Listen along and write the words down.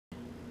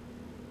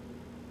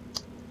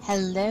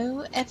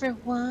Hello,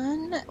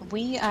 everyone.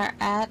 We are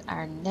at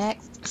our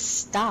next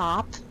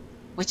stop,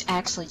 which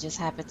actually just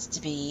happens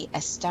to be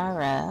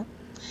Astara,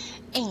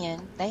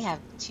 and they have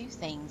two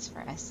things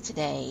for us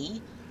today.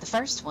 The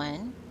first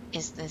one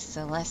is the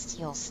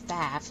Celestial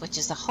Staff, which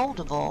is a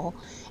holdable,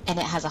 and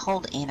it has a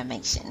hold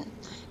animation.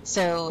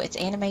 So its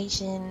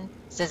animation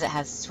says it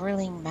has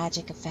swirling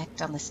magic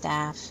effect on the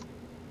staff.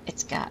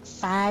 It's got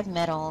 5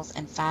 metals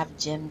and 5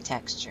 gem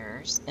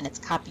textures, and it's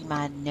copy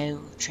mod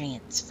no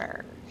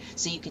transfer.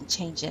 So you can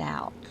change it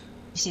out.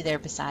 You see there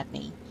beside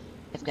me,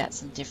 they've got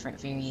some different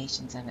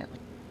variations of it.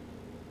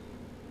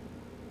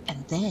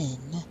 And then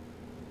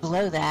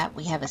below that,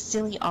 we have a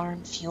silly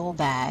arm fuel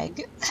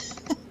bag.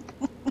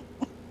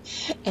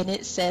 And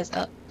it says,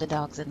 oh, the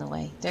dog's in the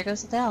way. There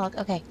goes the dog.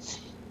 Okay.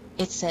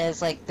 It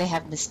says, like, they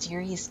have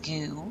mysterious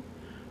goo.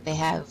 They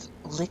have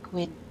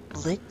liquidized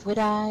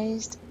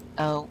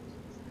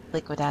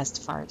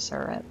fart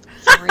syrup.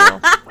 For real.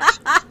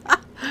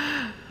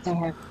 They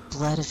have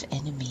blood of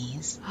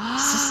enemies,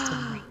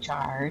 system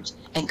recharge,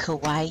 and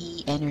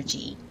kawaii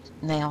energy.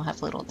 And they all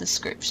have little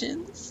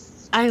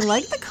descriptions. I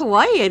like the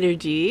kawaii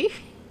energy.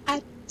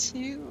 I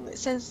too. It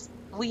says,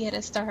 we at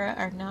Astara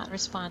are not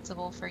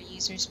responsible for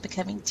users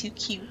becoming too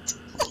cute.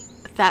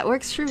 That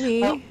works for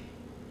me. Oh,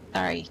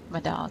 sorry,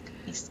 my dog.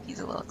 He's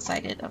a little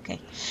excited.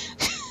 Okay.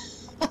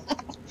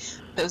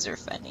 Those are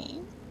funny.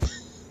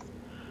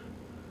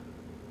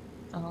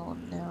 Oh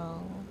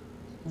no.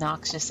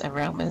 Noxious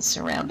aromas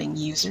surrounding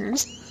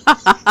users.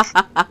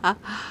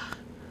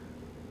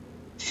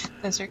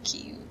 Those are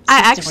cute. I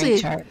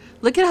actually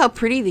look at how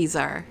pretty these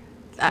are.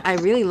 I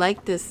really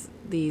like the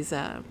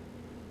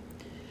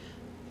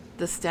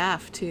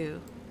staff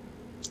too.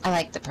 I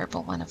like the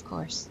purple one, of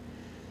course.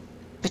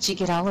 But you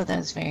get all of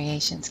those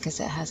variations because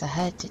it has a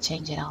HUD to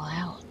change it all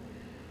out.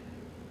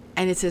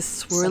 And it says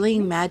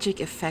swirling magic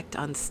effect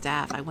on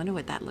staff. I wonder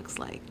what that looks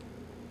like.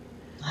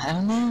 I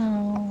don't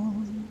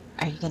know.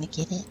 Are you going to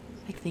get it?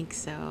 I think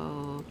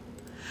so.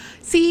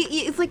 See,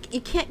 it's like you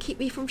can't keep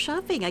me from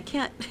shopping. I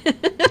can't.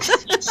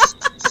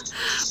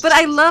 But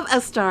I love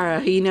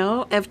Astara, you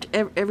know.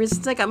 Ever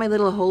since I got my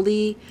little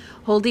holy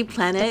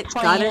planet,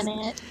 got it,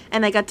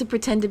 and I got to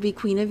pretend to be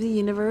queen of the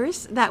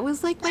universe. That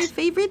was like my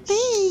favorite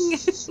thing.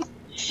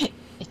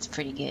 It's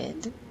pretty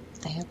good.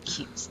 They have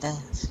cute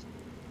stuff.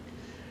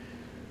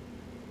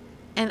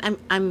 And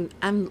I'm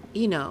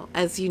you know,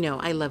 as you know,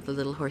 I love the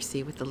little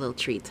horsey with the little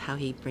treats. How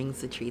he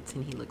brings the treats,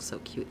 and he looks so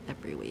cute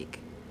every week.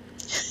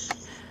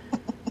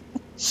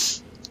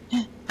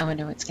 I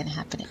wonder what's going to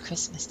happen at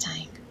Christmas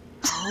time.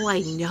 Oh,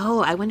 I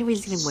know. I wonder what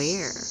he's going to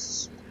wear.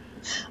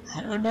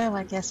 I don't know.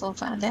 I guess we'll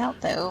find out,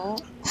 though.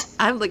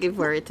 I'm looking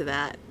forward to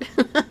that.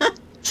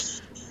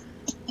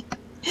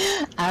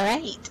 All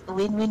right.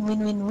 Win, win,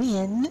 win, win,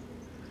 win.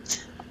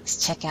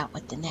 Let's check out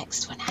what the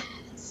next one has.